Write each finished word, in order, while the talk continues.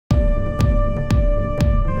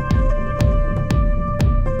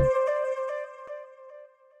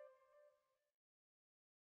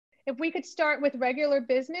if we could start with regular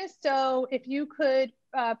business. So if you could,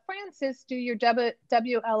 Francis, do your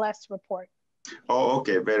WLS report. Oh,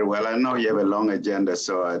 okay, very well. I know you have a long agenda,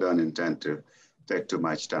 so I don't intend to take too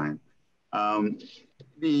much time.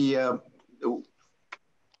 The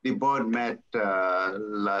board met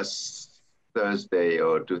last Thursday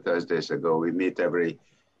or 2 Thursdays ago. We meet the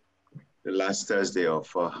last Thursday of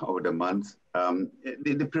the month.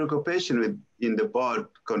 The preoccupation in the board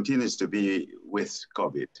continues to be with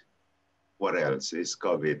COVID. What else is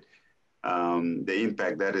COVID? The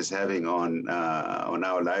impact that is having on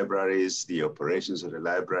our libraries, the operations of the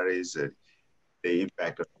libraries, the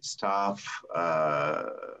impact of the staff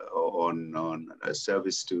on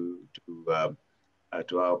service to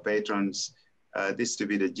our patrons. This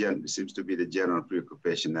seems to be the general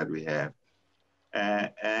preoccupation that we have.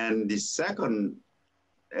 And the second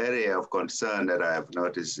area of concern that I have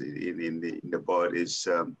noticed in the board is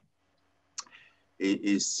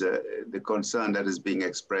the concern that is being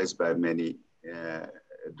expressed by many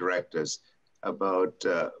directors about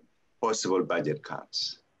possible budget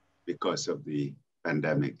cuts because of the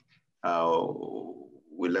pandemic.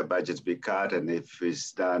 Will the budgets be cut, and if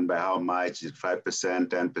it's done, by how much? Is it 5%,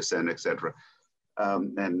 10%, etc.?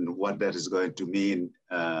 And what that is going to mean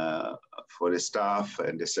for the staff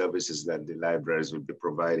and the services that the libraries will be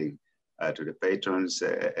providing to the patrons,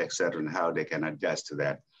 etc., and how they can adjust to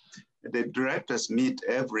that. The directors meet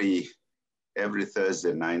every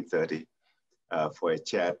Thursday, 9:30, for a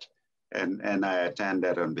chat, and I attend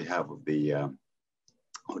that on behalf of the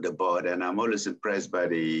board. And I'm always impressed by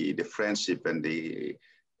the friendship and the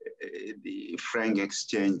frank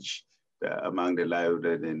exchange among the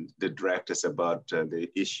library and the directors about the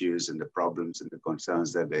issues and the problems and the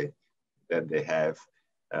concerns that they have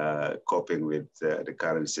coping with the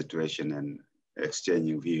current situation and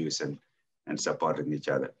exchanging views and supporting each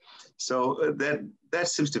other. So that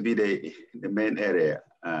seems to be the main area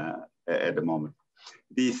at the moment.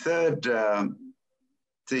 The third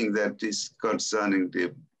thing that is concerning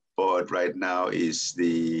the board right now is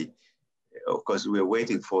of course, we're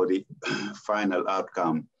waiting for the final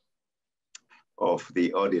outcome of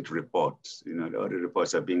the audit reports. You know, the audit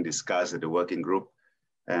reports are being discussed at the working group,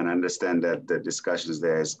 and I understand that the discussions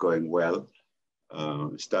there is going well.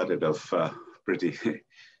 Started off pretty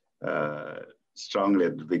strongly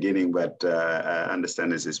at the beginning, but I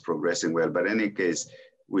understand this is progressing well. But in any case,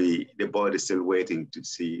 the board is still waiting to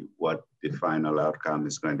see what the final outcome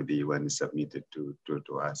is going to be when it's submitted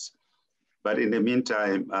to us. But in the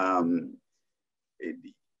meantime,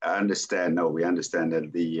 we understand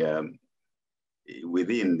that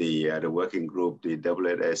within the working group, the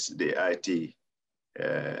WLS, the IT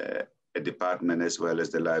department, as well as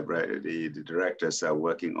the library, the directors are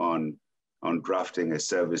working on drafting a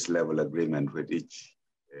service level agreement with each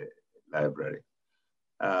library.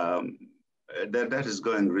 That is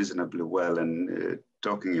going reasonably well, and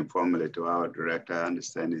talking informally to our director, I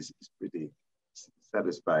understand is pretty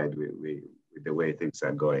satisfied with the way things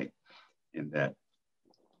are going in that.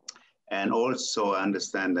 And also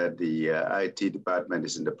understand that the IT department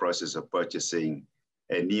is in the process of purchasing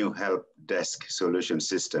a new help desk solution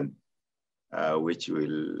system, which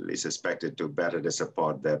is expected to better the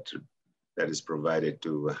support that is provided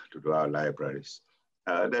to our libraries.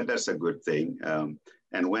 That's a good thing.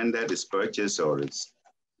 And when that is purchased or it's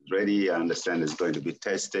ready, I understand it's going to be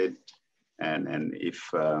tested. And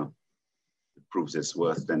if it proves its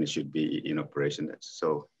worth, then it should be in operation.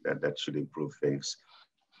 So that should improve things.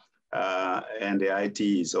 And the IT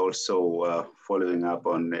is also following up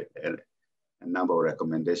on a number of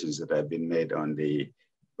recommendations that have been made on the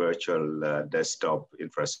virtual desktop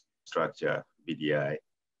infrastructure, VDI,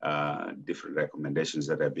 different recommendations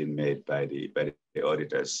that have been made by the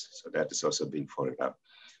auditors. So that is also being followed up.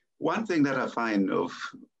 One thing that I find of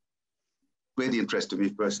great interest to me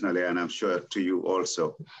personally, and I'm sure to you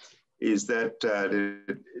also, is that the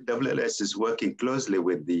WLS is working closely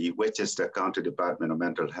with the Westchester County Department of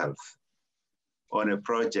Mental Health on a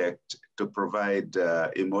project to provide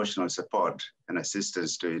emotional support and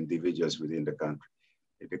assistance to individuals within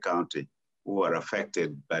the county who are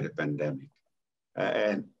affected by the pandemic.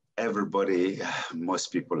 And everybody,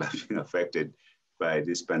 most people have been affected by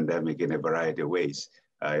this pandemic in a variety of ways,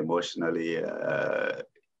 emotionally,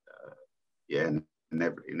 in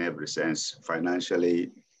every sense,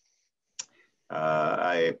 financially.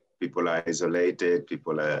 People are isolated,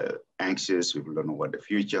 people are anxious, people don't know what the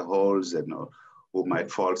future holds, and who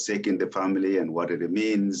might fall sick in the family and what it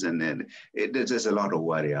means. And then there's just a lot of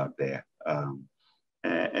worry out there.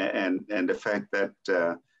 And the fact that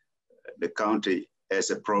the county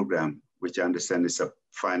has a program, which I understand is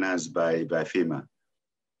financed by FEMA,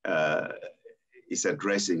 is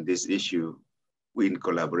addressing this issue in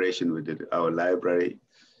collaboration with our library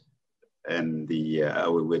and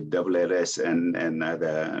with WLS and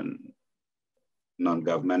other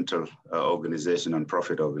non-governmental organization and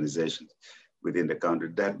profit organizations within the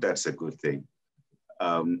country. That's a good thing.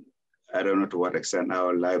 I don't know to what extent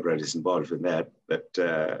our library is involved in that, but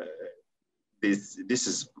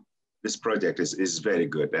this project is very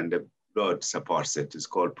good, and the Lord supports it. It's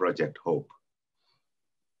called Project Hope.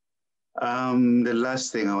 The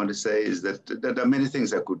last thing I want to say is that there are many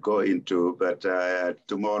things I could go into, but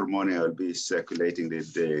tomorrow morning I'll be circulating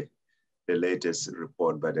the latest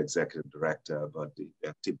report by the executive director about the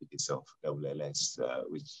activities of WLS,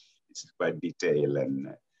 which is quite detailed,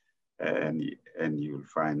 and you'll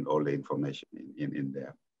find all the information in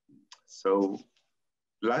there. So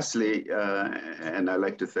lastly, and I'd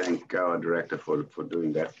like to thank our director for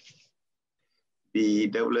doing that. The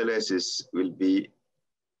WLS will be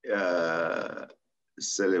we'll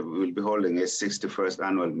be holding a 61st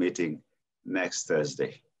annual meeting next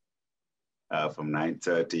Thursday from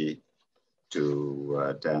 9:30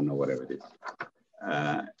 to 10 or whatever it is.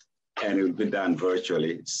 And it will be done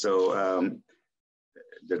virtually. So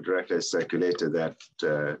the director has circulated that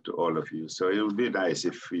to all of you. So it would be nice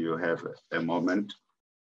if you have a moment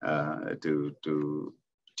to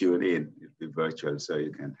tune in. It'll be virtual, so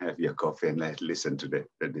you can have your coffee and listen to the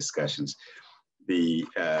discussions. The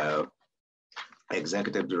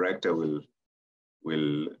executive director will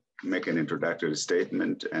make an introductory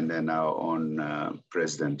statement, and then our own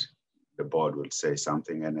president, the board, will say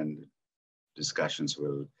something, and then discussions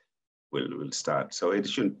will start. So it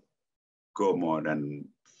shouldn't go more than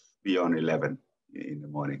beyond 11 in the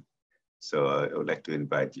morning. So I would like to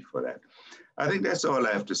invite you for that. I think that's all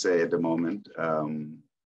I have to say at the moment.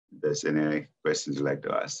 If there's any questions you'd like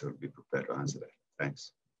to ask, I'll be prepared to answer that.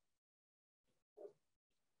 Thanks.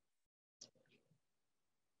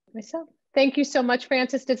 Myself. Thank you so much,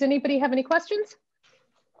 Francis. Does anybody have any questions?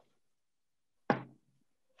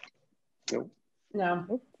 Nope.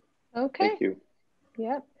 No. Okay. Thank you.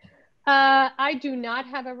 Yep. I do not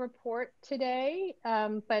have a report today,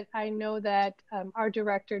 but I know that our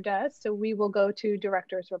director does, so we will go to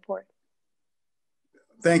director's report.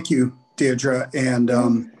 Thank you, Deirdre, and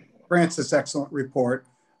Francis, excellent report.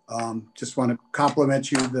 Just want to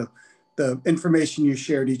compliment you. The information you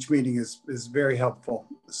shared each meeting is very helpful,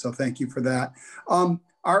 so thank you for that.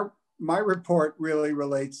 My report really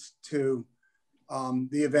relates to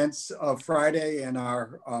the events of Friday and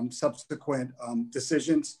our subsequent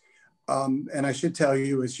decisions. And I should tell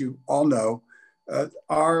you, as you all know,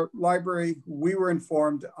 our library, we were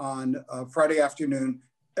informed on Friday afternoon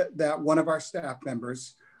that one of our staff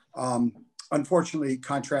members unfortunately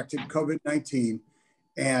contracted COVID-19.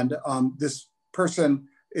 And this person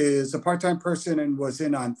is a part-time person and was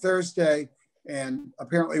in on Thursday and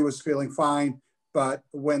apparently was feeling fine. But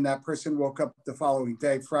when that person woke up the following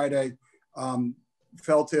day, Friday,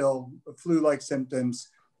 felt ill, flu-like symptoms,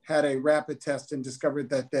 had a rapid test and discovered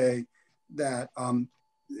that day that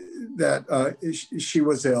she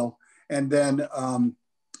was ill, and then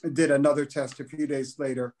did another test a few days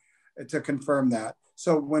later to confirm that.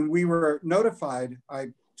 So when we were notified,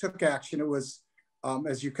 I took action. It was,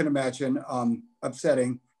 as you can imagine,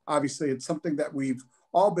 upsetting. Obviously, it's something that we've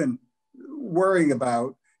all been worrying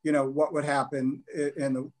about, you know, what would happen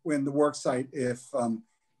in the work site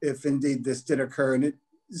if indeed this did occur. And it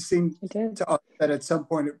seemed to us that at some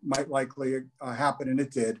point it might likely happen, and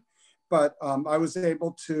it did. But I was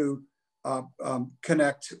able to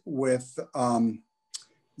connect with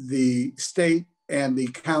the state and the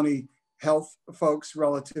county health folks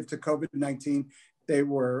relative to COVID-19. They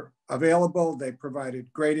were available, they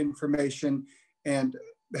provided great information and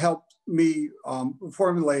helped me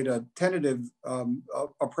formulate a tentative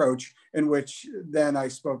approach, in which then I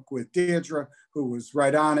spoke with Deirdre, who was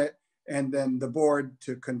right on it, and then the board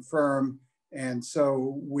to confirm. And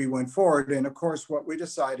so we went forward. And of course, what we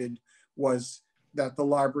decided was that the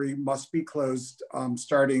library must be closed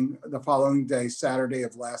starting the following day, Saturday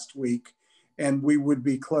of last week. And we would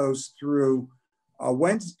be closed through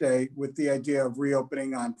Wednesday with the idea of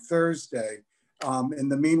reopening on Thursday. In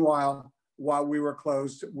the meanwhile, while we were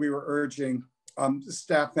closed, we were urging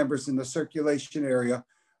staff members in the circulation area,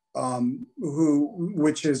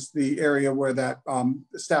 which is the area where that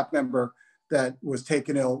staff member that was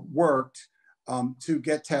taken ill worked, to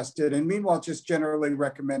get tested. And meanwhile, just generally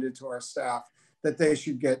recommended to our staff that they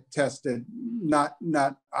should get tested, not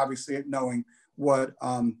obviously knowing what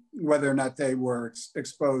whether or not they were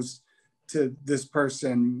exposed to this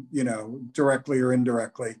person, you know, directly or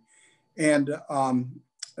indirectly. And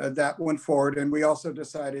that went forward. And we also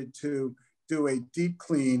decided to do a deep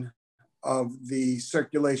clean of the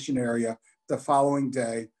circulation area the following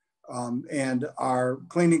day. And our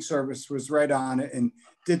cleaning service was right on it and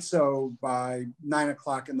did so by 9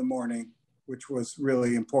 o'clock in the morning, which was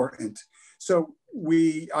really important. So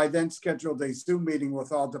I then scheduled a Zoom meeting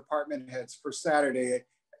with all department heads for Saturday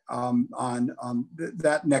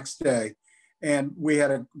that next day. And we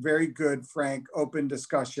had a very good, frank, open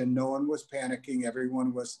discussion. No one was panicking.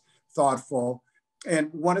 Everyone was thoughtful.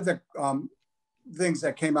 And one of the things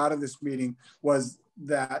that came out of this meeting was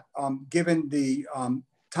that given the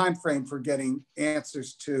time frame for getting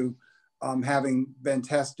answers to having been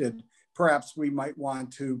tested, perhaps we might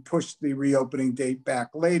want to push the reopening date back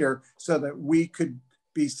later so that we could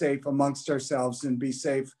be safe amongst ourselves and be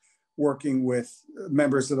safe working with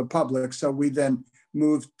members of the public. So we then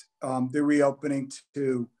moved the reopening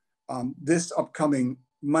to this upcoming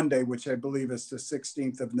Monday, which I believe is the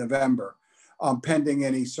 16th of November, pending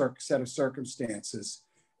any set of circumstances.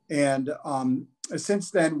 And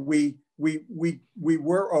since then, we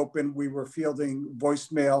were open. We were fielding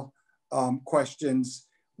voicemail questions.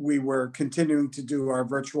 We were continuing to do our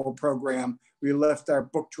virtual program. We left our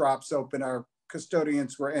book drops open. Our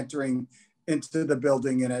custodians were entering into the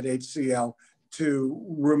building and at HCL to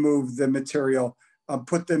remove the material,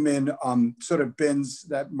 put them in sort of bins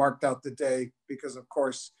that marked out the day, because of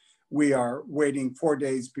course we are waiting 4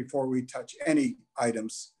 days before we touch any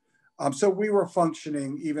items. So we were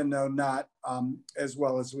functioning, even though not as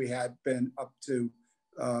well as we had been up to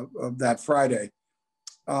that Friday.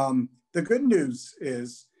 The good news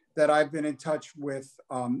is that I've been in touch with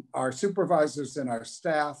our supervisors and our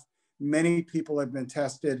staff. Many people have been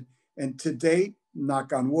tested, and to date,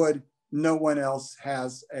 knock on wood, no one else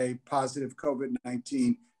has a positive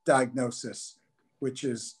COVID-19 diagnosis, which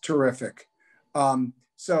is terrific.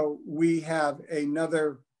 So we have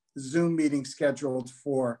another Zoom meeting scheduled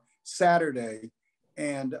for Saturday,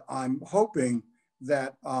 and I'm hoping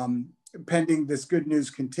that pending this good news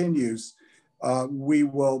continues, we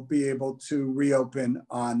will be able to reopen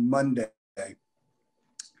on Monday.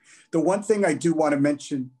 The one thing I do want to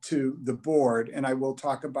mention to the board, and I will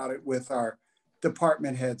talk about it with our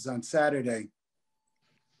department heads on Saturday,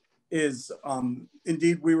 is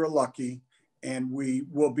indeed we were lucky, and we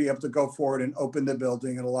will be able to go forward and open the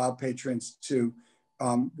building and allow patrons to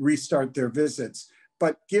restart their visits.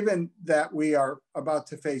 But given that we are about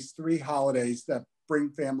to face 3 holidays that bring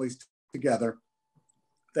families together,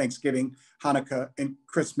 Thanksgiving, Hanukkah, and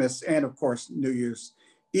Christmas, and of course, New Year's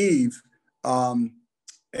Eve,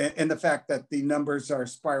 and the fact that the numbers are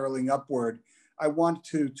spiraling upward, I want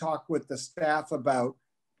to talk with the staff about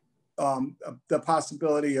the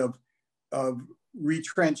possibility of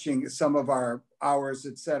retrenching some of our hours,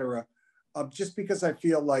 et cetera, just because I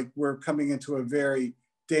feel like we're coming into a very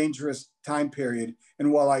dangerous time period.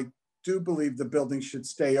 And while I do believe the building should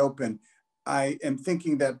stay open, I am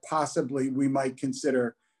thinking that possibly we might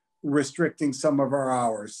consider restricting some of our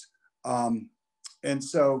hours. And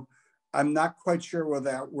so I'm not quite sure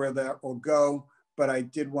where that will go, but I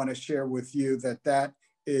did want to share with you that that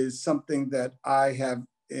is something that I have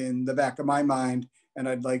in the back of my mind, and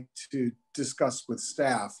I'd like to discuss with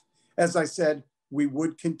staff. As I said, we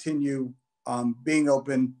would continue being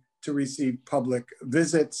open to receive public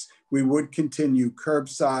visits. We would continue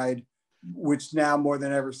curbside, which now more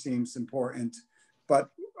than ever seems important.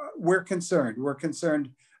 But we're concerned. We're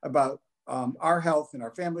concerned about our health and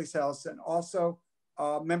our family's health, and also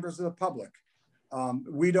members of the public.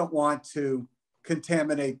 We don't want to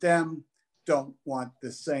contaminate them, don't want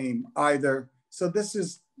the same either. So this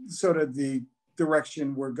is sort of the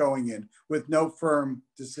direction we're going in, with no firm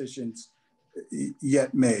decisions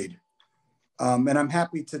yet made. And I'm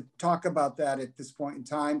happy to talk about that at this point in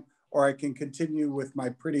time, or I can continue with my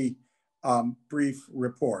pretty brief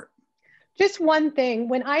report. Just one thing,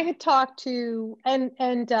 when I had talked to,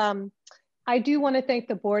 I do want to thank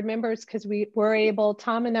the board members, because we were able,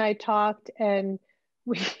 Tom and I talked, and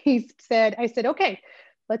I said, okay,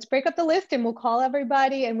 let's break up the list and we'll call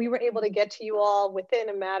everybody. And we were able to get to you all within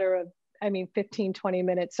a matter of, 15, 20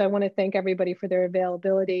 minutes. So I want to thank everybody for their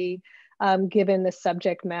availability, given the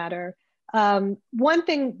subject matter. One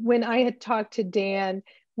thing, when I had talked to Dan,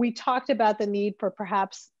 we talked about the need for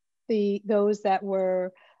perhaps those that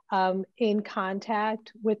were in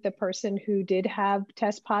contact with the person who did have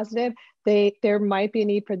test positive, there might be a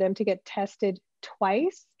need for them to get tested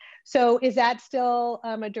twice. So is that still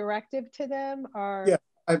a directive to them? Or yeah,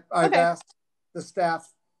 I've asked the staff,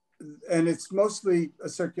 and it's mostly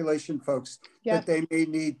circulation folks, that they may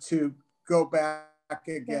need to go back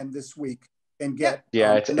again this week and get.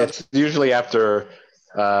 Yeah, it's usually after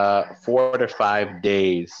 4 to 5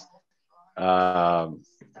 days.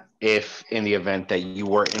 if in the event that you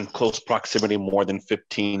were in close proximity more than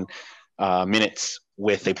 15 minutes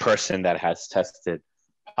with a person that has tested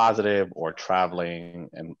positive or traveling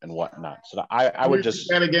and whatnot. So I would just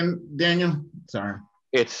say that again, Daniel. Sorry.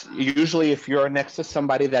 It's usually if you're next to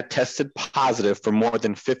somebody that tested positive for more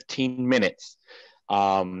than 15 minutes,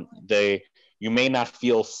 you may not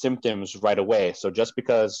feel symptoms right away. So just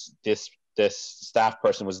because this staff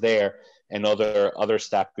person was there and other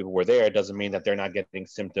staff people were there, doesn't mean that they're not getting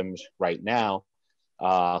symptoms right now.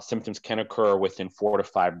 Symptoms can occur within 4 to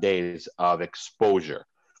 5 days of exposure.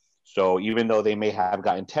 So even though they may have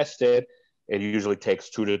gotten tested, it usually takes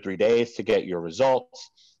 2 to 3 days to get your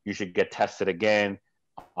results. You should get tested again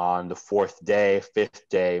on the 4th day, 5th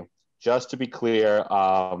day, just to be clear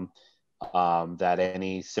that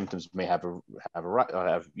any symptoms may have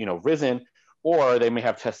risen, or they may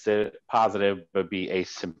have tested positive but be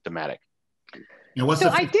asymptomatic. And what's So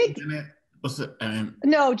the I did. What's the?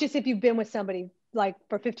 No, just if you've been with somebody like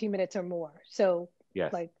for 15 minutes or more. So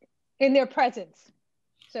yes, like in their presence.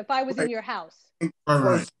 So if I was right. in your house.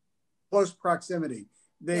 Close proximity.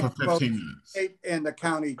 They for 15 minutes. State and the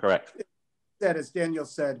county. Correct. Said, as Daniel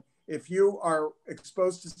said, if you are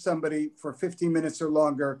exposed to somebody for 15 minutes or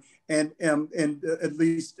longer and at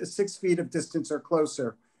least 6 feet of distance or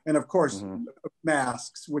closer, and of course,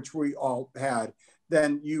 masks, which we all had,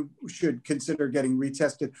 then you should consider getting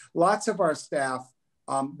retested. Lots of our staff,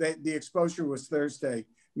 the exposure was Thursday.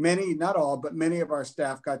 Many, not all, but many of our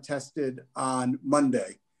staff got tested on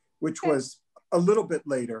Monday, which was a little bit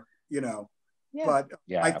later, but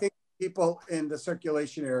I think people in the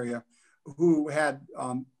circulation area who had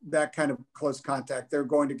that kind of close contact, they're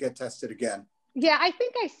going to get tested again. Yeah, I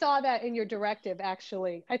think I saw that in your directive,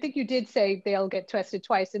 actually. I think you did say they'll get tested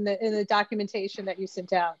twice in the documentation that you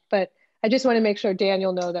sent out. But I just want to make sure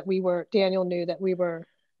Daniel knew that we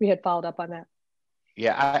had followed up on that.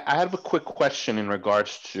 Yeah, I have a quick question in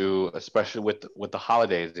regards to, especially with the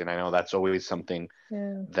holidays, and I know that's always something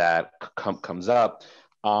that comes up.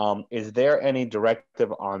 Is there any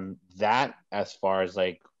directive on that as far as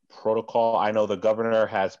like protocol? I know the governor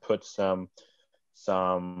has put some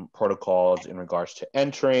protocols in regards to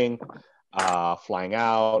entering, flying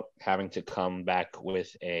out, having to come back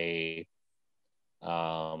with a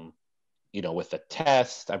with a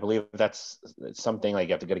test. I believe that's something like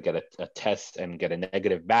you have to get a test and get a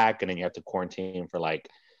negative back, and then you have to quarantine for like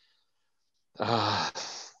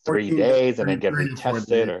 3 days and then get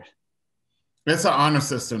retested. Or it's an honor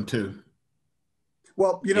system too.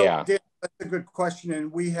 Well, Dan, that's a good question, and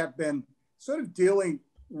we have been sort of dealing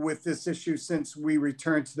with this issue since we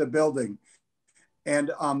returned to the building.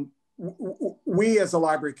 And we as a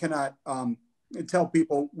library cannot tell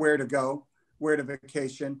people where to go, where to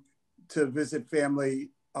vacation, to visit family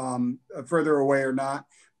further away or not.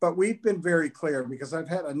 But we've been very clear, because I've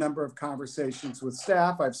had a number of conversations with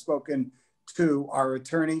staff. I've spoken to our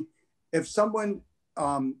attorney. If someone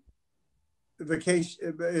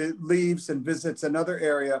leaves and visits another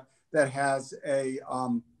area that has a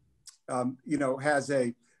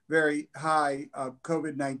very high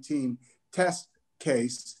COVID-19 test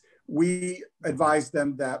case, we advise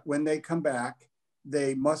them that when they come back,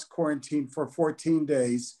 they must quarantine for 14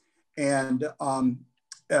 days, and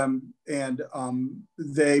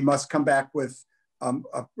they must come back with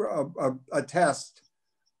a test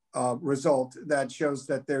result that shows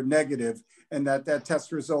that they're negative, and that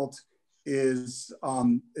test result is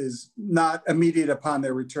not immediate upon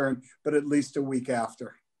their return, but at least a week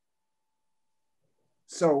after.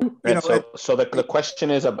 So, the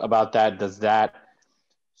question is about that. Does that,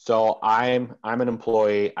 so I'm an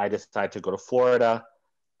employee, I decide to go to Florida,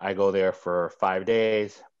 I go there for 5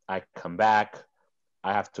 days, I come back,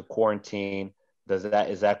 I have to quarantine. Is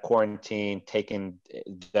that quarantine taken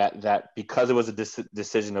that because it was a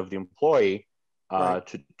decision of the employee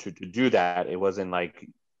to do that? It wasn't like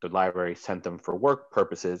the library sent them for work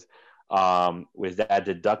purposes. Was that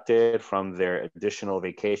deducted from their additional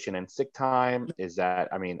vacation and sick time? Is that,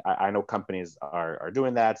 I know companies are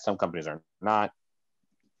doing that. Some companies are not.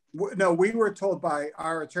 No, we were told by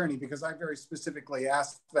our attorney, because I very specifically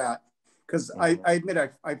asked that, because I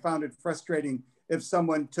admit I found it frustrating if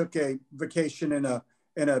someone took a vacation in a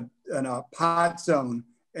pod zone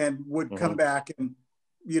and would come back, and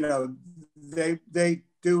they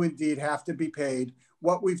do indeed have to be paid.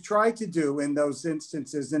 What we've tried to do in those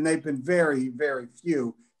instances, and they've been very, very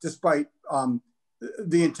few, despite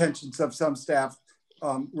the intentions of some staff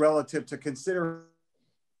relative to consider,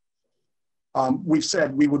 we've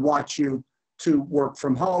said we would want you to work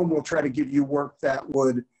from home. We'll try to give you work that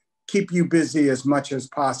would keep you busy as much as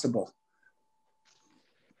possible.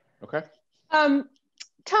 Okay.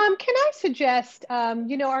 Tom, can I suggest,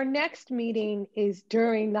 our next meeting is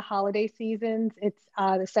during the holiday seasons. It's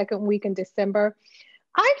the second week in December.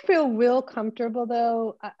 I feel real comfortable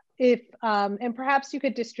though, if, and perhaps you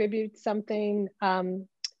could distribute something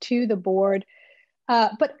to the board,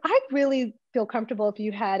 but I really feel comfortable if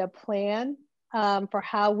you had a plan for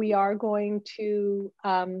how we are going to,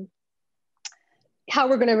 how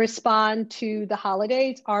we're going to respond to the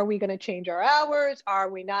holidays. Are we going to change our hours? Are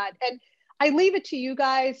we not? And I leave it to you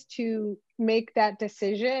guys to make that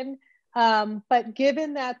decision. But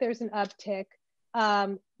given that there's an uptick,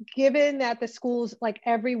 given that the schools, like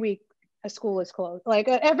every week, a school is closed, like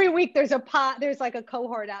every week there's like a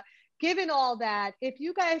cohort out. Given all that, if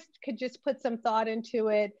you guys could just put some thought into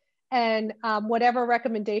it, and whatever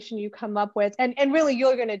recommendation you come up with, and really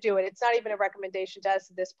you're going to do it. It's not even a recommendation to us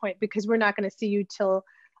at this point because we're not going to see you till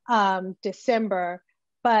December.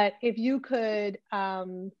 But if you could,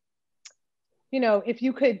 if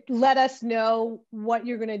you could let us know what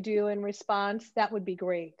you're going to do in response, that would be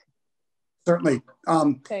great. Certainly.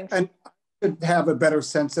 Thanks. And I should have a better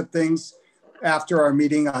sense of things after our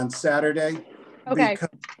meeting on Saturday. Okay. Because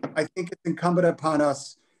I think it's incumbent upon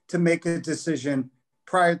us to make a decision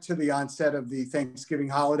prior to the onset of the Thanksgiving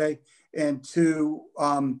holiday, and to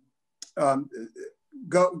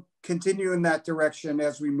continue in that direction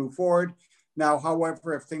as we move forward. Now,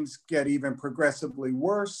 however, if things get even progressively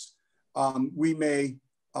worse, we may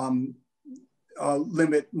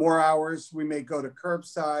limit more hours. We may go to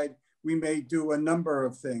curbside. We may do a number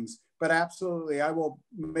of things. But absolutely, I will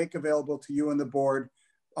make available to you and the board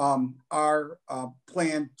our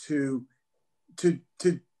plan to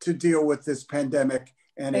deal with this pandemic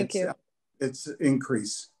and its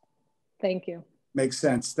increase. Thank you. Makes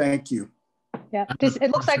sense. Thank you. Yeah,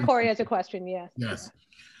 it looks like Corey has a question. Yes. Yes.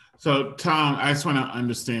 So Tom, I just want to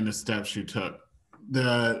understand the steps you took.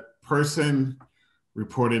 The person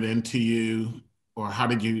reported into you, or how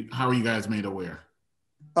are you guys made aware?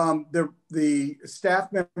 The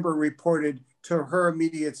staff member reported to her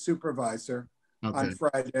immediate supervisor on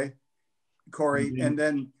Friday, Corey, and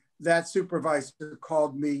then that supervisor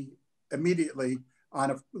called me immediately on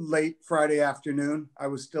a late Friday afternoon. I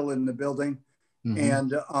was still in the building.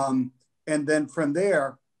 And then from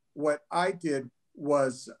there, what I did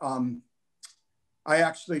was I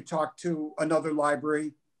actually talked to another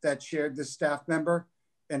library that shared this staff member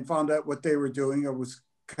and found out what they were doing. I was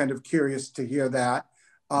kind of curious to hear that.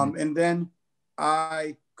 And then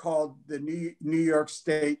I called the New York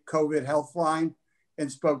State COVID Health Line and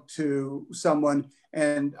spoke to someone.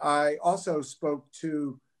 And I also spoke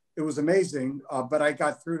to, it was amazing, but I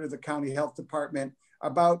got through to the county health department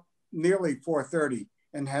about nearly 4:30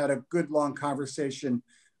 and had a good long conversation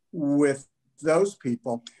with those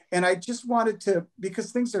people. And I just wanted to,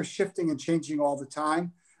 because things are shifting and changing all the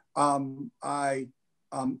time, I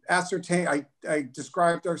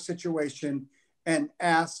described our situation and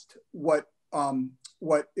asked what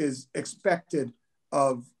is expected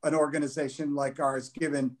of an organization like ours,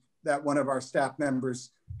 given that one of our staff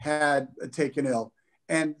members had taken ill.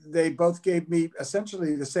 And they both gave me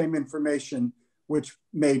essentially the same information, which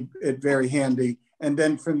made it very handy. And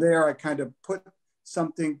then from there, I kind of put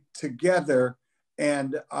something together,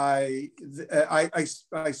 and I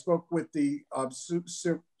spoke with the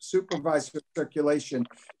supervisor of circulation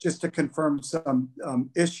just to confirm some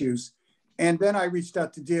issues. And then I reached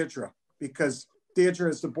out to Deirdre, because Deirdre,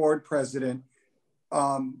 as the board president,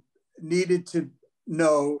 needed to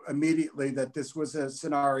know immediately that this was a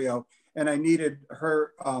scenario, and I needed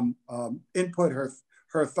her input,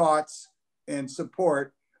 her thoughts and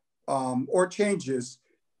support or changes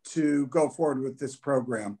to go forward with this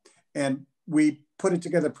program. And we put it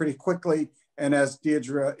together pretty quickly. And as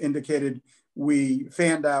Deirdre indicated, we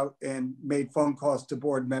fanned out and made phone calls to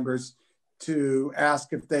board members to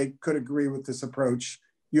ask if they could agree with this approach.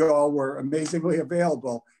 You all were amazingly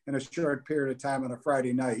available in a short period of time on a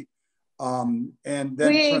Friday night. And then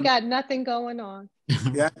we ain't got nothing going on.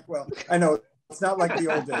 Yeah, well, I know it's not like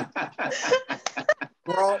the old days.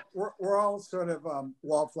 We're all sort of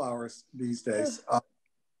wallflowers these days.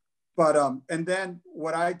 And then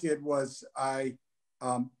what I did was I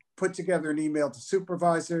put together an email to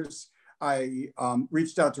supervisors. I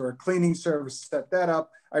reached out to our cleaning service, set that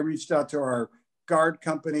up. I reached out to our guard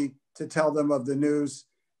company to tell them of the news.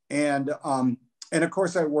 And of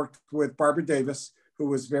course, I worked with Barbara Davis, who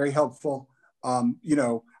was very helpful.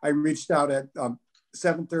 I reached out at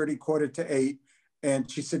 7:30, 7:45, and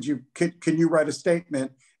she said, can you write a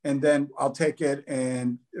statement? And then I'll take it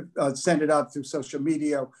and send it out through social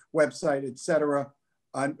media, website, et cetera.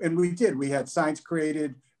 And we did. We had signs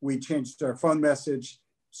created. We changed our phone message.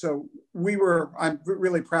 So I'm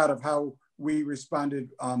really proud of how we responded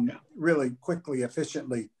really quickly,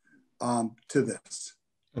 efficiently to this.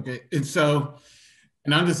 Okay, and so,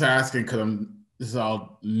 and I'm just asking because this is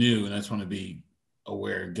all new, and I just want to be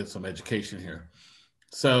aware and get some education here.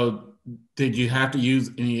 So, did you have to use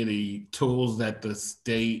any of the tools that the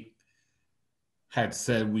state had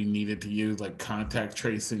said we needed to use, like contact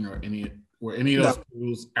tracing, or were any of those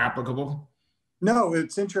tools applicable? No,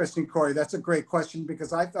 it's interesting, Corey. That's a great question,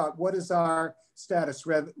 because I thought, what is our status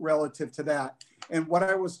relative to that? And what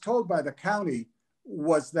I was told by the county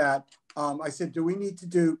was that I said, do we need to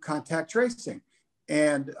do contact tracing?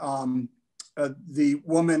 And the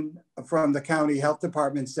woman from the county health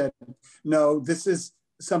department said, no, this is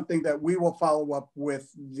something that we will follow up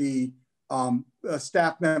with the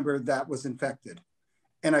staff member that was infected.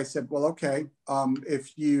 And I said, well, okay,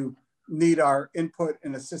 if you need our input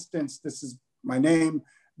and assistance, this is my name,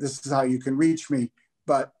 this is how you can reach me,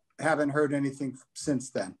 but haven't heard anything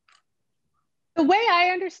since then. The way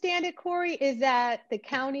I understand it, Corey, is that the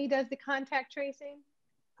county does the contact tracing.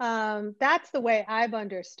 That's the way I've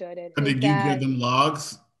understood it. But did you give them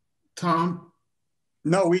logs, Tom?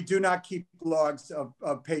 No, we do not keep logs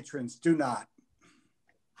of patrons, do not.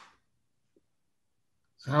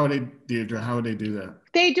 So how would they, Deirdre, how would they do that?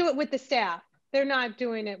 They do it with the staff. They're not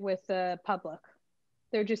doing it with the public.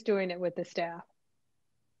 They're just doing it with the staff.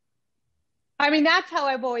 I mean, that's how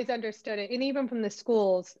I've always understood it. And even from the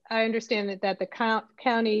schools, I understand that the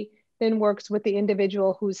county then works with the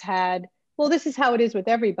individual who's had, well, this is how it is with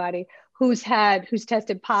everybody, who's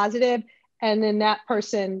tested positive. And then that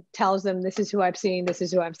person tells them, this is who I've seen, this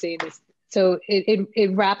is who I'm seeing. So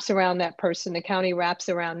it wraps around that person. The county wraps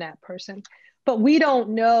around that person. But we don't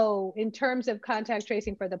know, in terms of contact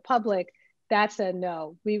tracing for the public, that's a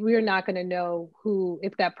no. We're not going to know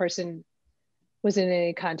if that person was in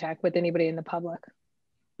any contact with anybody in the public.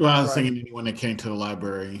 Well, I was thinking anyone that came to the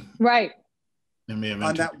library. Right. On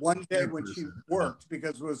that one day when she worked,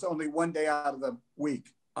 because it was only one day out of the week,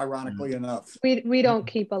 ironically enough. We don't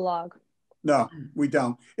keep a log. No, we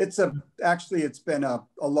don't. Actually, it's been a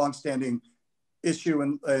longstanding issue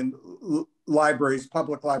in libraries,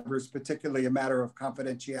 public libraries, particularly a matter of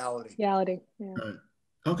confidentiality. Yeah. Right.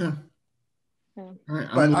 Okay. Yeah. All right.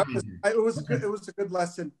 But it was a good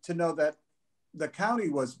lesson to know that the county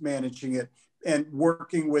was managing it and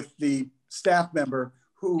working with the staff member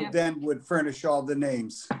who then would furnish all the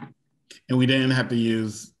names. And we didn't have to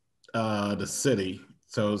use the city.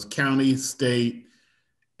 So it was county, state,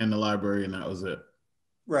 and the library, and that was it.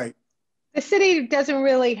 Right. The city doesn't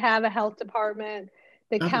really have a health department.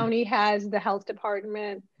 The county has the health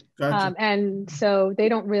department. Gotcha. And so they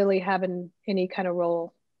don't really have any kind of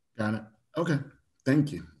role. Got it. Okay.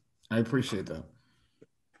 Thank you. I appreciate that.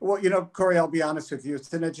 Well, Corey, I'll be honest with you.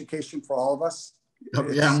 It's an education for all of us.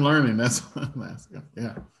 Yeah, I'm learning. That's what I'm asking.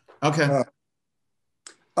 Yeah. Okay.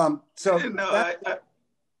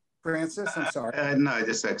 Francis, I'm sorry. I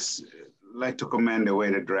just like to commend the way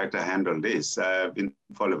the director handled this. I've been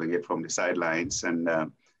following it from the sidelines, and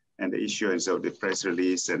the issuance of the press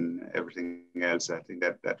release and everything else. I think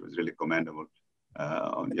that was really commendable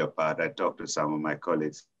on your part. I talked to some of my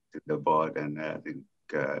colleagues in the board, and I think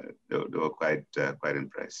they were quite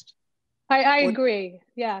impressed. I agree.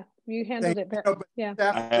 Yeah, you handled it better. Yeah,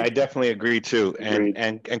 I definitely agree too.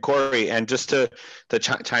 And Corey, and just to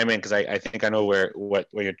chime in, because I think I know what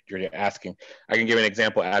you're asking. I can give an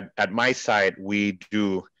example. At my site, we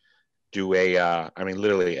do I mean,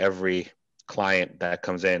 literally every client that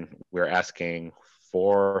comes in, we're asking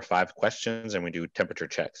 4 or 5 questions, and we do temperature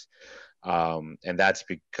checks. And that's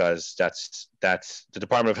because that's the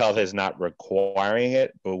Department of Health is not requiring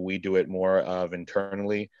it, but we do it more of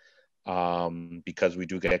internally, because we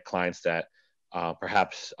do get clients that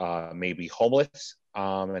perhaps may be homeless,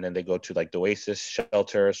 and then they go to like the Oasis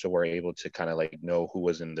shelter, so we're able to kind of like know who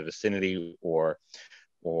was in the vicinity or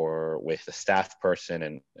with a staff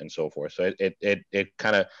person and so forth. So it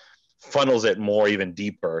kind of funnels it more even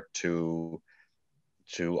deeper to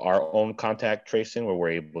our own contact tracing, where we're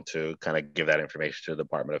able to kind of give that information to the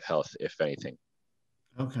Department of Health, if anything.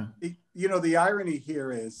 Okay. The irony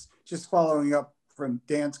here is, just following up from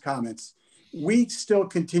Dan's comments, we still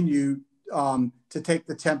continue to take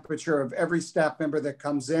the temperature of every staff member that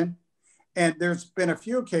comes in. And there's been a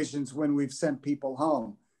few occasions when we've sent people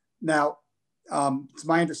home. Now, it's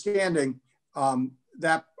my understanding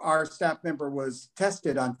that our staff member was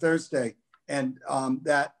tested on Thursday, and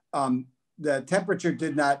that the temperature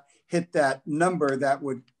did not hit that number that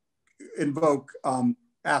would invoke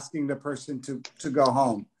asking the person to go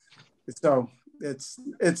home. So it's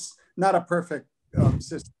not a perfect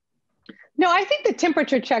system. No, I think the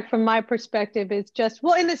temperature check from my perspective is just,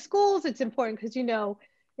 well, in the schools, it's important because,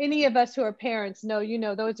 any of us who are parents know,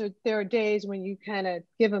 there are days when you kind of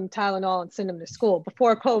give them Tylenol and send them to school.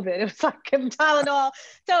 Before COVID, it was like, give them Tylenol.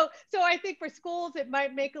 So I think for schools, it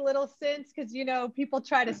might make a little sense because, people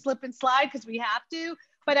try to slip and slide because we have to.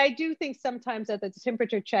 But I do think sometimes that the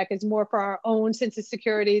temperature check is more for our own sense of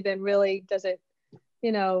security than really does it,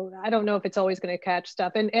 I don't know if it's always going to catch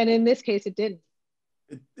stuff. And in this case, it didn't.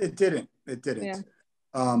 It didn't. Yeah.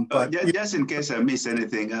 But just in case I miss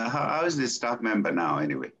anything, how is this staff member now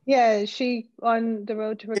anyway? Yeah, is she on the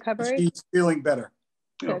road to recovery? She's feeling better.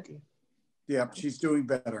 Okay. Yeah, she's doing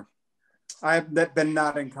better. I have been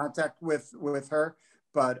not in contact with her,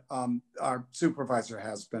 but our supervisor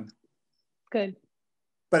has been. Good.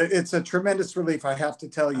 But it's a tremendous relief, I have to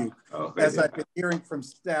tell you. As I've been hearing from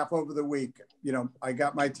staff over the week, I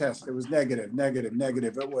got my test. It was negative.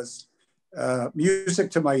 It was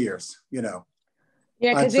music to my ears, Yeah,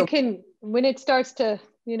 because it can, when it starts to,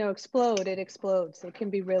 explode, it explodes. It can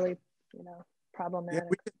be really, problematic. Yeah,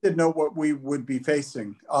 we just didn't know what we would be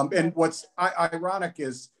facing. And what's ironic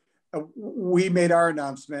is we made our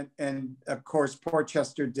announcement, and of course,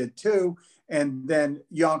 Portchester did too. And then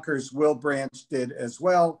Yonkers Will Branch did as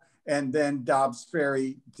well. And then Dobbs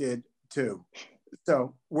Ferry did too.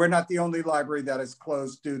 So we're not the only library that is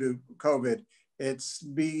closed due to COVID. It's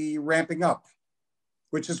ramping up,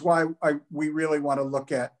 which is why we really want to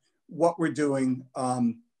look at what we're doing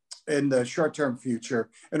in the short-term future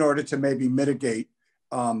in order to maybe mitigate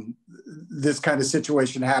this kind of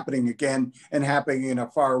situation happening again and happening in a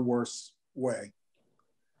far worse way.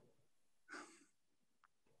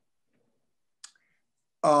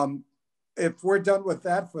 If we're done with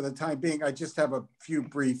that for the time being, I just have a few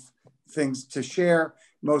brief things to share,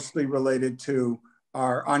 mostly related to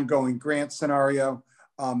our ongoing grant scenario.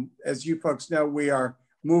 As you folks know, we are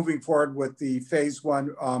moving forward with the phase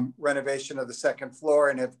 1 renovation of the second floor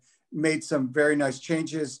and have made some very nice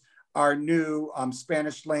changes. Our new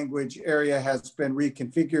Spanish language area has been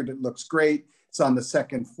reconfigured. It looks great. It's on the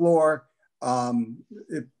second floor. When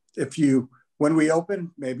we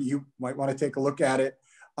open, maybe you might want to take a look at it.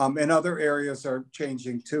 And other areas are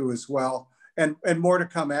changing too as well. And more to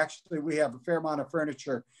come. Actually, we have a fair amount of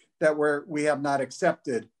furniture that we have not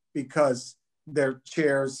accepted because they're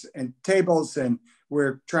chairs and tables, and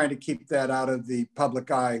we're trying to keep that out of the public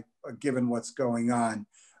eye given what's going on.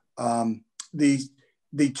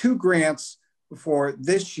 The two grants for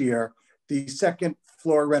this year, the second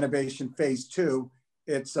floor renovation phase 2,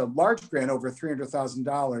 it's a large grant over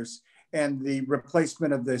 $300,000, and the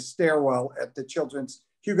replacement of the stairwell at the Children's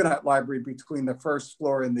Huguenot Library between the first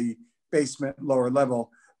floor and the basement lower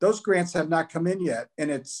level. Those grants have not come in yet,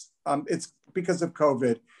 and it's because of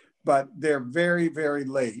COVID, but they're very, very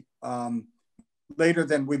late, later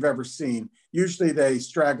than we've ever seen. Usually they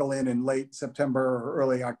straggle in late September or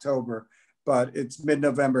early October, but it's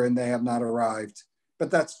mid-November and they have not arrived,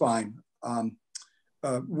 but that's fine.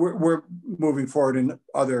 We're moving forward in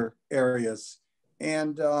other areas.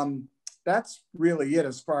 And that's really it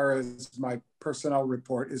as far as my personnel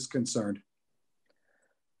report is concerned.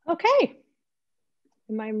 Okay.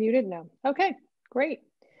 Am I muted? No. Okay, great.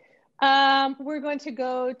 We're going to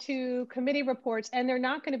go to committee reports, and they're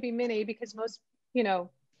not going to be many because most,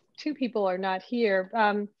 2 people are not here.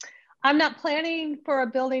 I'm not planning for a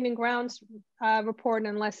building and grounds report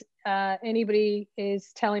unless anybody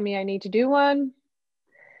is telling me I need to do one.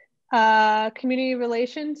 Community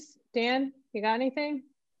relations, Dan, you got anything?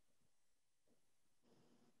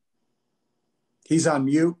 He's on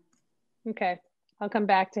mute. Okay, I'll come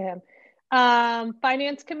back to him.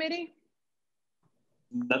 Finance committee?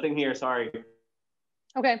 Nothing here, sorry.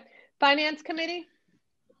 Okay, finance committee?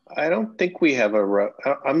 I don't think we have I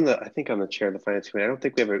think I'm the chair of the finance committee. I don't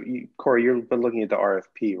think we have Corey, you've been looking at the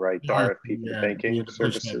RFP, right? The RFP for the banking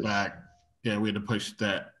services. Yeah, we had to push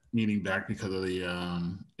that meeting back because of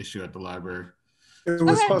the issue at the library. It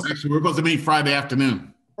was We're supposed to meet Friday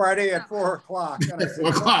afternoon. Friday at 4 o'clock. 4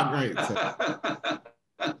 o'clock, right. So.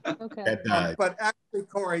 Okay. But actually,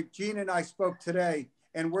 Corey, Gene and I spoke today,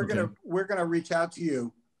 and we're gonna reach out to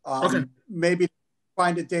you. Maybe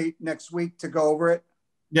find a date next week to go over it.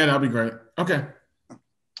 Yeah, that'll be great. Okay.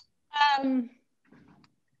 I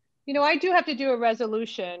do have to do a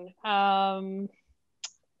resolution.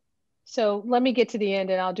 So let me get to the end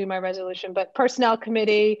and I'll do my resolution. But personnel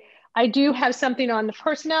committee, I do have something on the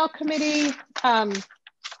personnel committee.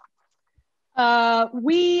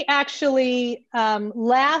 We actually,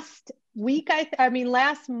 last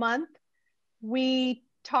month, we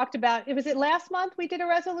talked about, was it last month we did a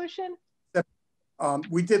resolution?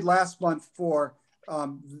 We did last month for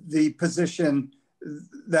the position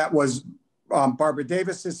that was Barbara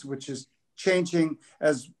Davis's, which is changing,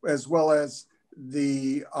 as well as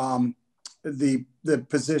the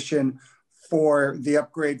position for the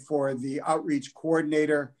upgrade for the outreach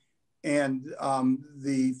coordinator, and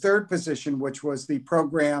the third position, which was the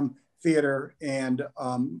program, theater, and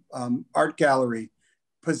art gallery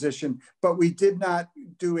position. But we did not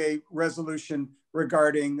do a resolution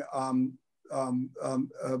regarding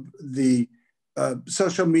the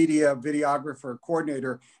social media videographer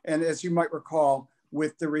coordinator. And as you might recall,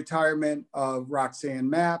 with the retirement of Roxanne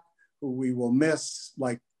Mapp, who we will miss,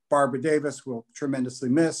 like Barbara Davis will tremendously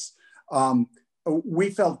miss, we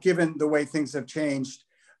felt, given the way things have changed,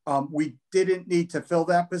 we didn't need to fill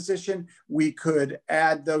that position. We could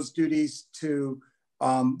add those duties to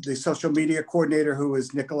the social media coordinator, who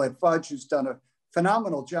is Nicolette Fudge, who's done a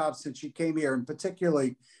phenomenal job since she came here, and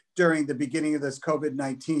particularly during the beginning of this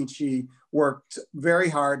COVID-19, she worked very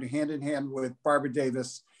hard, hand in hand with Barbara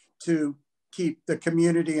Davis, to keep the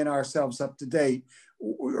community and ourselves up to date.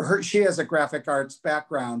 She has a graphic arts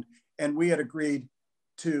background, and we had agreed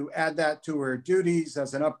to add that to her duties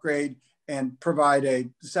as an upgrade and provide a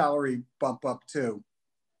salary bump up too.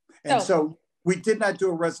 And so we did not do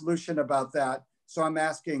a resolution about that. So I'm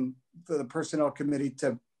asking for the Personnel Committee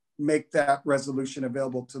to make that resolution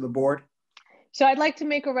available to the board. So I'd like to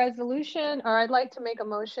make a resolution, or I'd like to make a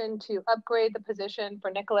motion to upgrade the position for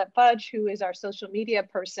Nicolette Fudge, who is our social media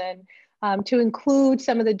person, to include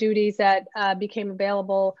some of the duties that became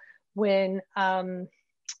available when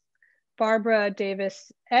Barbara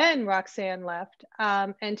Davis and Roxanne left,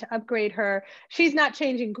 and to upgrade her. She's not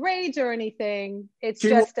changing grades or anything. It's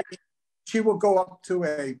she will go up to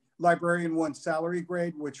a librarian 1 salary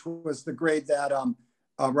grade, which was the grade that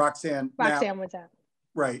Roxanne was at.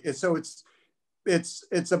 Right. And so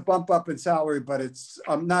it's a bump up in salary, but it's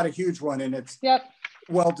not a huge one, and it's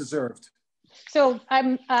well deserved. So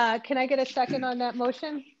can I get a second on that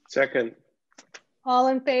motion? Second. All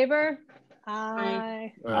in favor?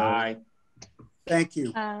 Aye. Aye. Thank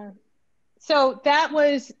you. So that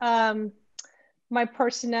was my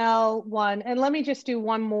personnel one. And let me just do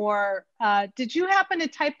one more. Did you happen to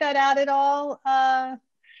type that out at all?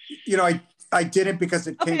 You know, I didn't, because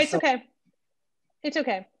it came. Okay, it's okay. It's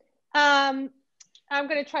okay. I'm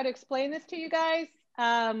going to try to explain this to you guys.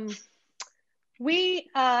 We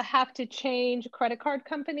have to change credit card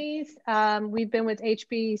companies. We've been with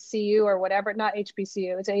HBCU or whatever, not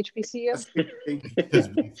HBCU, it's HBCU.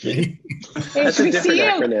 That's a different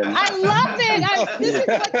acronym. I love it. This is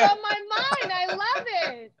what's on my mind. I love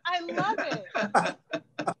it. I love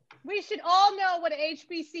it. We should all know what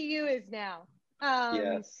HBCU is now.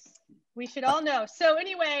 Yes. We should all know. So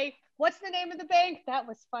anyway, what's the name of the bank? That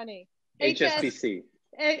was funny. HSBC.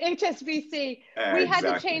 HSBC. We had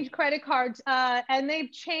to change credit cards, and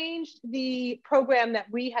they've changed the program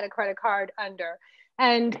that we had a credit card under.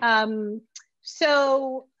 And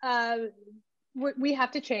so we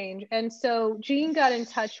have to change. And so Jean got in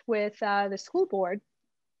touch with the school board,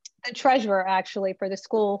 the treasurer actually for the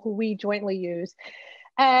school, who we jointly use.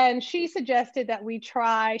 And she suggested that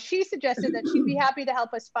she suggested that she'd be happy to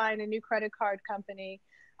help us find a new credit card company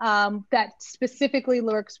that specifically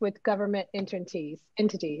works with government entities.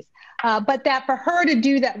 But that for her to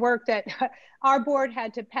do that work, that our board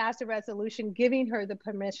had to pass a resolution giving her the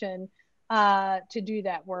permission to do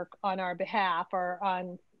that work on our behalf,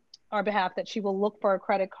 that she will look for a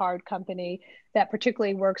credit card company that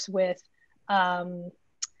particularly works with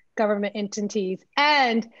government entities.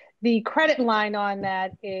 And the credit line on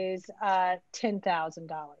that is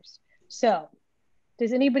 $10,000. So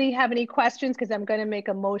does anybody have any questions? Because I'm going to make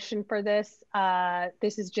a motion for this.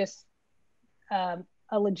 This is just a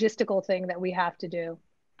logistical thing that we have to do.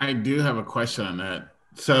 I do have a question on that.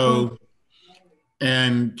 So,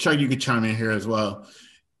 and Chuck, you could chime in here as well.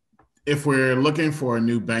 If we're looking for a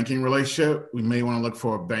new banking relationship, we may want to look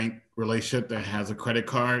for a bank relationship that has a credit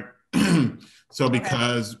card. So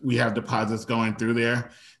because we have deposits going through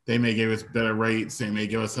there, they may give us better rates. They may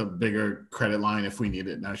give us a bigger credit line if we need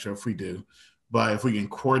it. Not sure if we do. But if we can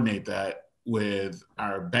coordinate that with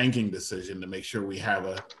our banking decision to make sure we have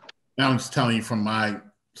and I'm just telling you from my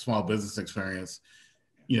small business experience,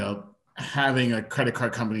 having a credit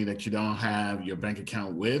card company that you don't have your bank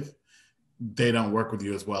account with, they don't work with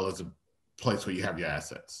you as well as a place where you have your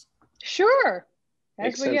assets. Sure. That's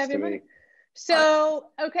Makes where you sense have your to money. me. So,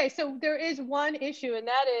 okay, so there is one issue, and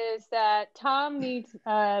that is that Tom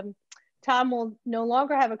will no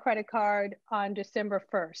longer have a credit card on December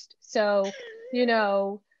 1st. So,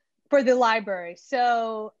 for the library.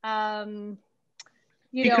 So, you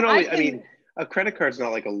can always, a credit card's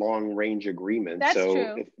not like a long range agreement. That's so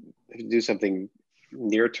true. If you do something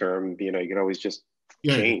near term, you can always just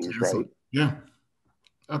change, right? Yeah.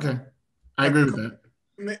 Okay. I agree with that.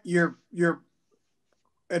 Your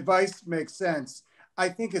advice makes sense. I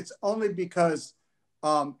think it's only because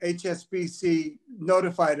HSBC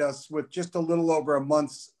notified us with just a little over a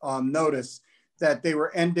month's notice that they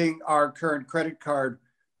were ending our current credit card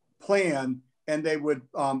plan, and they would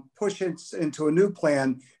push it into a new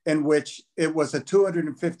plan in which it was a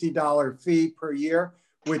 $250 fee per year,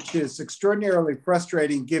 which is extraordinarily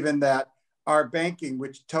frustrating given that our banking,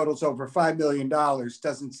 which totals over $5 million,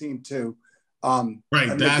 doesn't seem to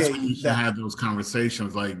right. That's when you should have those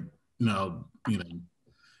conversations like,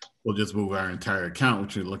 we'll just move our entire account,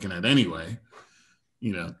 which you're looking at anyway,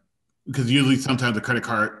 because usually sometimes the credit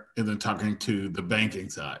card isn't talking to the banking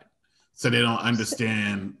side. So they don't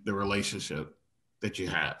understand the relationship that you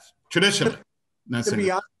have traditionally. To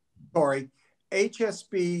be honest, Corey,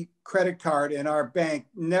 HSB credit card and our bank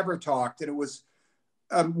never talked, and it was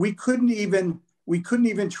we couldn't even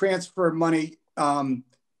transfer money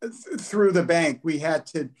through the bank. We had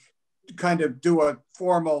to kind of do a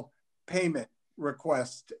formal payment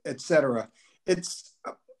request, etc. It's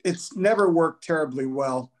never worked terribly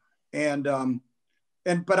well,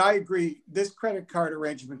 but I agree. This credit card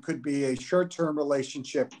arrangement could be a short-term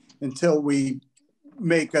relationship until we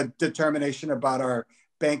make a determination about our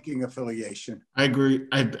banking affiliation. I agree.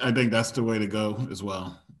 I think that's the way to go as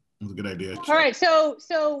well. It's a good idea. All right. So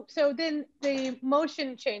then the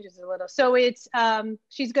motion changes a little. So it's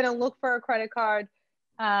she's going to look for a credit card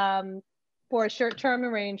for a short-term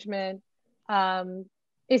arrangement.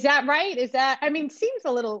 Is that right? Seems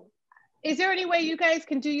a little. Is there any way you guys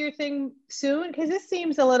can do your thing soon? Because this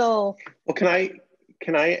seems a little. Well,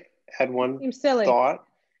 can I add one thought?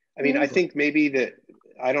 I think maybe that,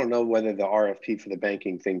 I don't know whether the RFP for the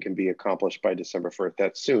banking thing can be accomplished by December 1st.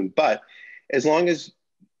 That's soon. But as long as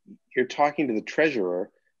you're talking to the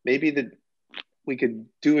treasurer, maybe we could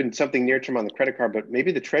do something near term on the credit card, but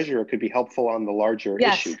maybe the treasurer could be helpful on the larger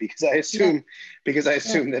issue, because I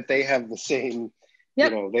assume that they have the same.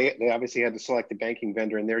 Yep. They obviously had to select the banking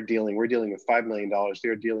vendor, and we're dealing with $5 million.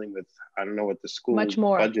 They're dealing with, I don't know what the school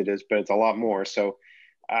budget is, but it's a lot more. So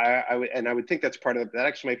I would think that's that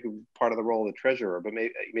actually might be part of the role of the treasurer, but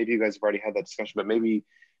maybe you guys have already had that discussion, but maybe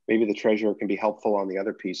the treasurer can be helpful on the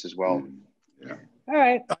other piece as well. Yeah. All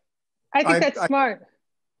right. I think that's smart.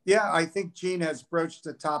 Yeah, I think Jean has broached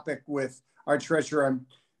the topic with our treasurer.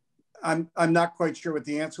 I'm not quite sure what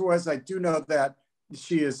the answer was. I do know that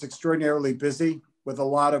she is extraordinarily busy with a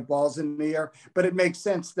lot of balls in the air, but it makes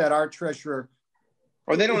sense that our treasurer.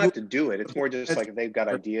 Or they don't have to do it. It's more just like if they've got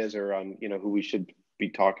ideas or who we should be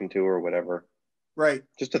talking to or whatever. Right.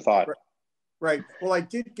 Just a thought. Right. Well, I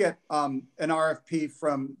did get an RFP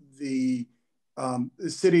from the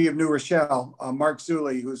city of New Rochelle, Mark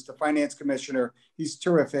Zuley, who's the finance commissioner. He's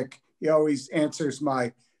terrific. He always answers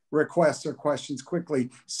my requests or questions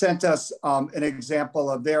quickly. Sent us an example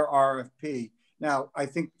of their RFP. Now, I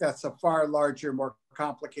think that's a far larger, more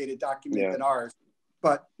complicated document than ours,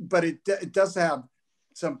 but it does have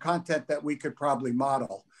some content that we could probably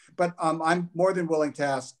model. But I'm more than willing to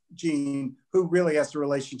ask Jean, who really has a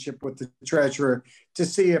relationship with the treasurer, to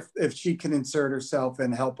see if she can insert herself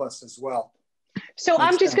and help us as well. So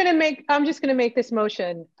I'm just going to make this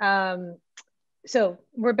motion. So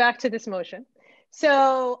we're back to this motion.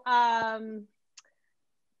 So I'm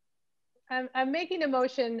making a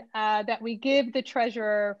motion that we give the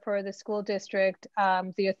treasurer for the school district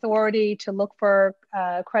the authority to look for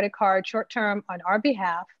a credit card short-term on our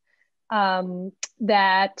behalf,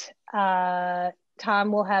 that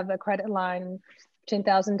Tom will have a credit line,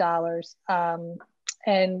 $10,000,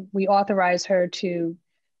 and we authorize her to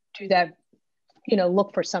do that,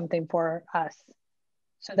 look for something for us.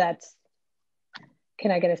 So that's,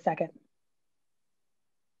 can I get a second?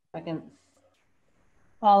 Second.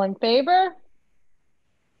 All in favor?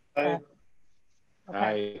 Aye.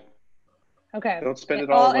 Okay. Okay. Don't spend it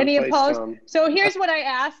all in one any place, opposed? Tom. So here's what I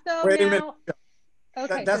asked though. Wait a now. minute.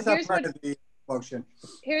 Okay. That's so not part of the motion.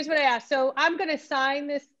 Here's what I asked. So I'm going to sign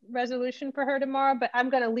this resolution for her tomorrow, but I'm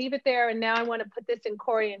going to leave it there. And now I want to put this in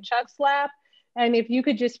Corey and Chuck's lap. And if you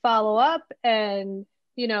could just follow up and,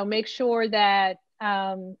 make sure that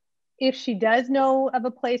if she does know of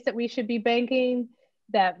a place that we should be banking,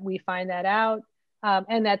 that we find that out.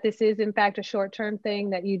 And that this is in fact a short-term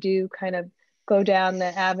thing, that you do kind of go down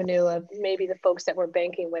the avenue of maybe the folks that we're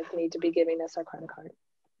banking with need to be giving us our credit card.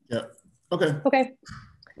 Yeah. Okay. Okay.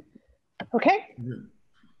 Okay.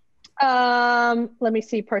 Let me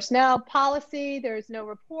see. Personnel policy. There's no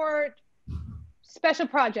report. Special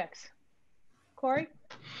projects. Corey?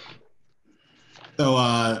 So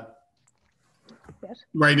yes.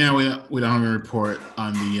 Right now we don't have a report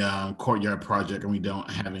on the courtyard project, and we don't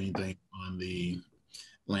have anything on the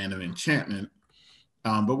Land of Enchantment.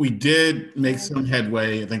 But we did make some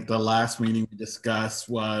headway. I think the last meeting we discussed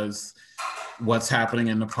was what's happening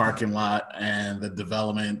in the parking lot and the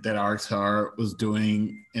development that RXR was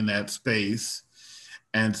doing in that space.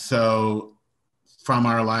 And so from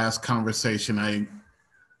our last conversation,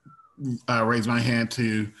 I raised my hand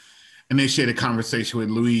to initiate a conversation with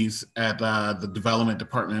Louise at the development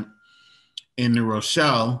department in New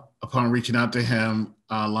Rochelle. Upon reaching out to him,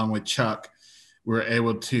 along with Chuck, we were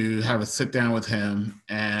able to have a sit down with him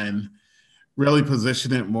and really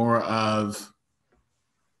position it more of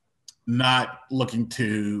not looking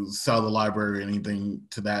to sell the library or anything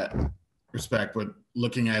to that respect, but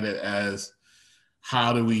looking at it as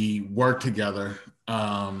how do we work together,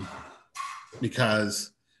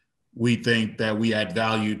 because we think that we add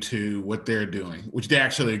value to what they're doing, which they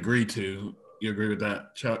actually agree to. You agree with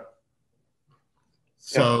that, Chuck?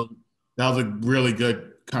 So that was a really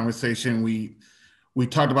good conversation. We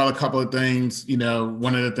talked about a couple of things. You know,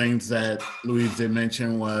 one of the things that Louise did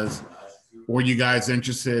mention was, were you guys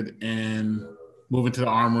interested in moving to the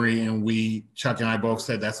Armory? And Chuck and I both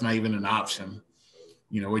said that's not even an option.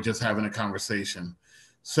 You know, we're just having a conversation.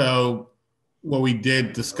 So what we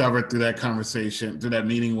did discover through that conversation, through that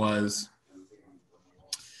meeting, was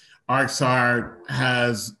RXR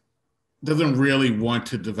doesn't really want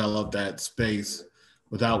to develop that space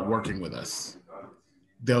without working with us.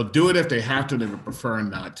 They'll do it if they have to, they would prefer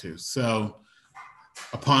not to. So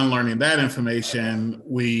upon learning that information,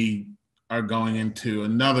 we are going into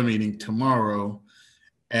another meeting tomorrow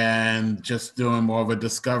and just doing more of a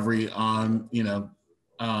discovery on, you know,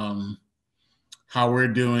 how we're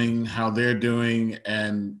doing, how they're doing,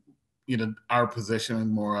 and, you know, our position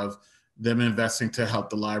more of them investing to help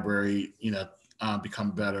the library, you know,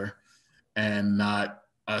 become better, and not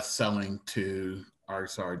us selling to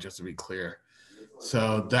RXR, just to be clear.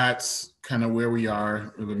 So that's kind of where we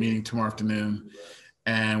are. We have a meeting tomorrow afternoon,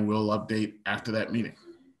 and we'll update after that meeting.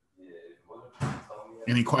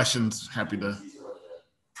 Any questions? Happy to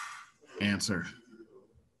answer.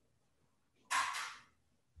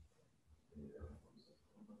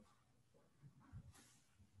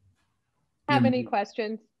 Have any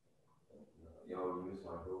questions?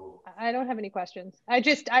 I don't have any questions. I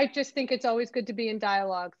just think it's always good to be in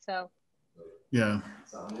dialogue. So yeah.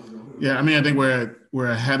 I mean, I think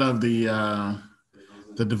we're ahead of the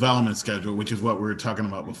development schedule, which is what we were talking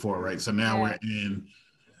about before, right? So now we're in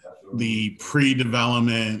the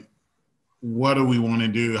pre-development. What do we want to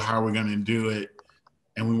do? How are we going to do it?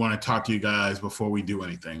 And we want to talk to you guys before we do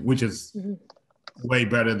anything, which is way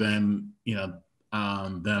better than, you know,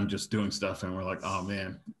 them just doing stuff and we're like, oh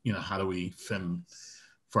man, you know, how do we fend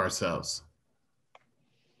for ourselves?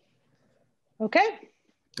 Okay.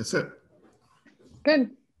 That's it.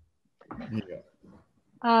 Good.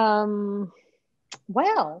 Yeah.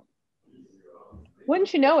 Well,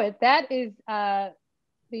 wouldn't you know it, that is the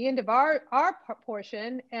end of our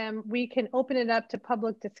portion, and we can open it up to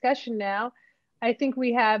public discussion now. I think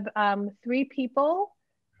we have 3 people.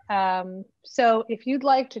 So if you'd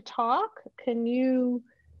like to talk, can you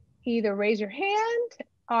either raise your hand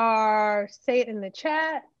or say it in the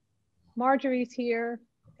chat? Marjorie's here,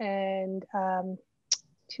 and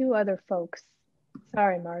 2 other folks.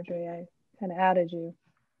 Sorry, Marjorie, I kind of outed you.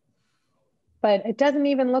 But it doesn't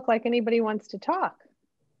even look like anybody wants to talk.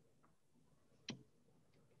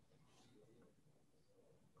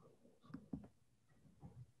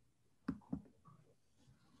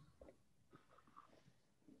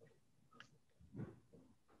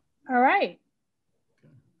 All right.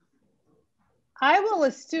 I will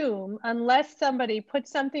assume, unless somebody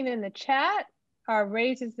puts something in the chat or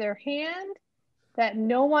raises their hand, that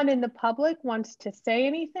no one in the public wants to say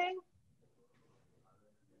anything.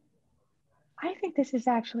 I think this is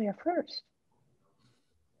actually a first.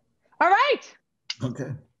 All right.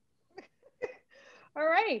 Okay. All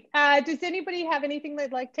right. Does anybody have anything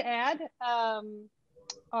they'd like to add?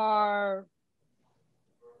 Or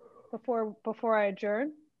before I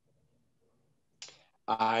adjourn?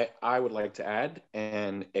 I would like to add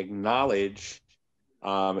and acknowledge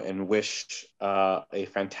and wish a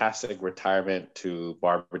fantastic retirement to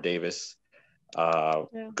Barbara Davis,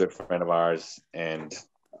 good friend of ours, and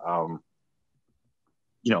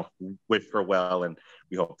you know, wish her well, and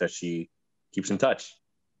we hope that she keeps in touch.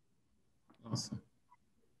 Awesome.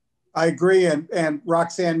 I agree, and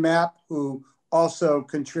Roxanne Mapp, who also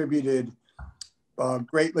contributed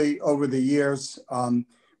greatly over the years.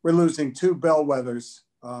 We're losing 2 bellwethers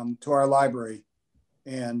to our library,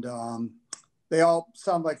 and they all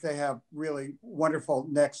sound like they have really wonderful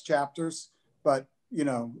next chapters, but you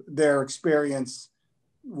know, their experience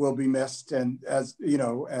will be missed, and as you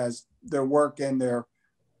know, as their work and their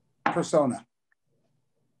persona.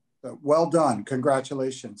 So well done.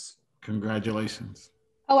 Congratulations. Congratulations.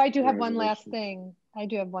 Oh, I do have one last thing.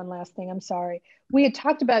 I'm sorry. We had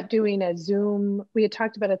talked about doing a Zoom. We had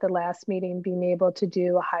talked about at the last meeting being able to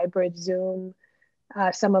do a hybrid Zoom.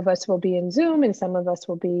 Some of us will be in Zoom and some of us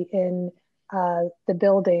will be in the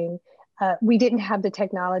building. We didn't have the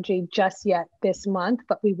technology just yet this month,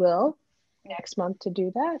 but we will next month to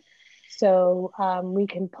do that. So we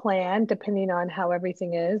can plan depending on how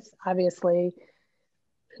everything is. Obviously,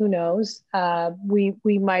 who knows? We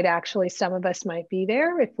might actually, some of us might be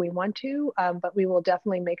there if we want to, but we will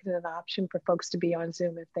definitely make it an option for folks to be on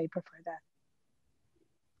Zoom if they prefer that.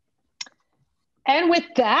 And with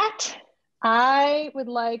that, I would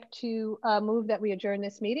like to move that we adjourn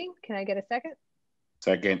this meeting. Can I get a second?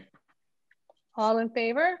 Second. All in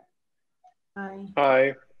favor? Aye.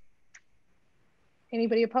 Aye.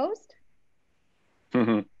 Anybody opposed?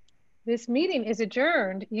 Mm-hmm. This meeting is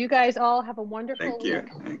adjourned. You guys all have a wonderful Thank you.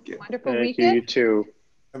 Thank you. wonderful Thank weekend. you, you too.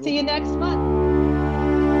 See you next month.